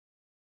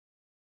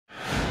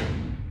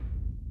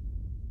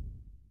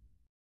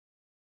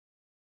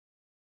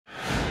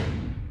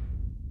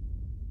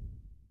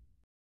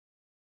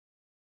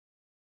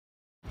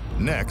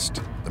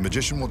Next, the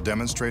magician will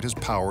demonstrate his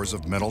powers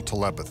of mental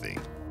telepathy.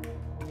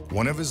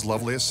 One of his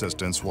lovely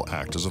assistants will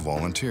act as a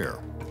volunteer.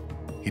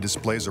 He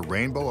displays a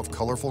rainbow of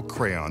colorful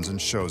crayons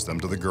and shows them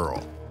to the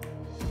girl.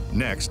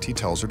 Next, he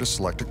tells her to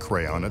select a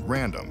crayon at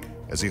random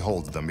as he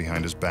holds them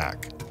behind his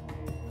back.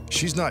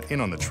 She's not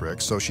in on the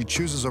trick, so she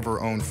chooses of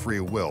her own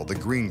free will the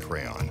green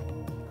crayon.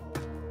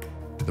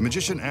 The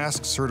magician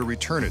asks her to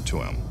return it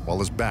to him while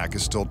his back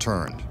is still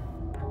turned.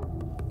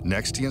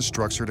 Next, he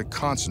instructs her to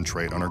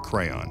concentrate on her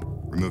crayon,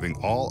 removing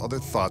all other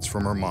thoughts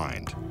from her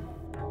mind.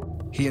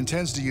 He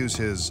intends to use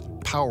his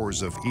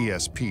powers of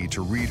ESP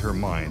to read her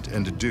mind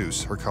and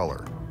deduce her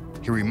color.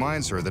 He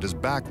reminds her that his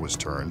back was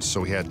turned,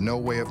 so he had no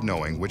way of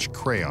knowing which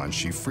crayon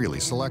she freely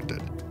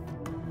selected.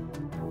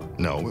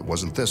 No, it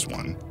wasn't this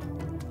one.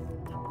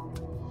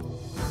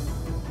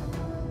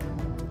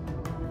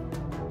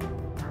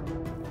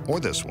 Or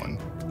this one.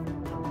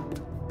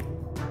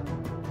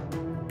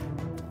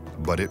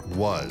 But it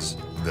was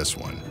this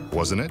one,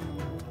 wasn't it?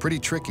 Pretty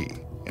tricky,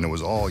 and it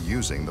was all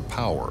using the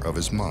power of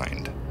his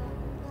mind.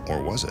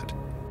 Or was it?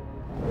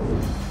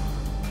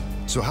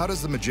 So how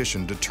does the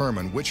magician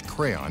determine which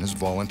crayon his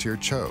volunteer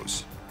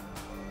chose?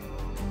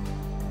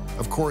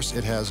 Of course,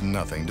 it has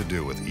nothing to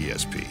do with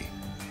ESP.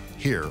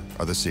 Here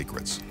are the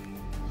secrets.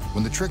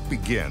 When the trick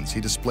begins,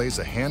 he displays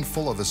a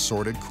handful of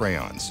assorted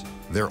crayons.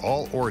 They're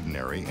all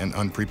ordinary and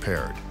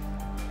unprepared.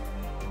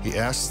 He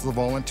asks the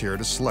volunteer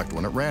to select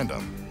one at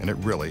random, and it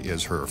really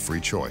is her free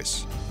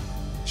choice.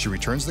 She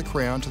returns the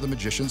crayon to the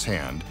magician's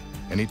hand,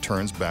 and he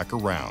turns back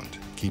around,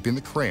 keeping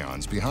the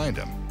crayons behind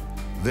him.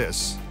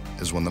 This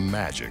is when the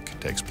magic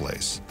takes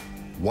place.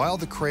 While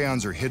the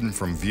crayons are hidden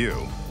from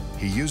view,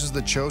 he uses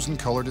the chosen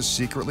color to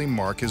secretly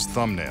mark his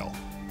thumbnail,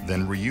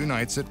 then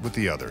reunites it with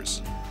the others.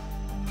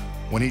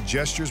 When he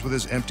gestures with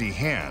his empty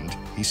hand,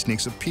 he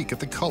sneaks a peek at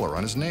the color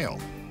on his nail.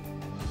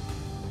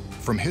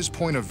 From his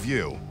point of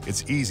view,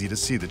 it's easy to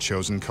see the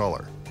chosen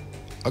color,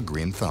 a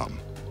green thumb.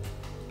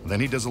 Then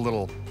he does a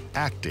little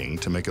acting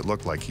to make it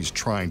look like he's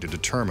trying to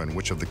determine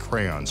which of the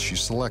crayons she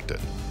selected.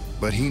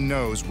 But he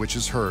knows which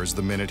is hers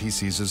the minute he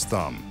sees his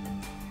thumb.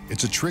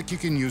 It's a trick you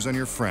can use on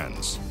your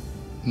friends,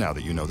 now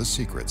that you know the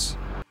secrets.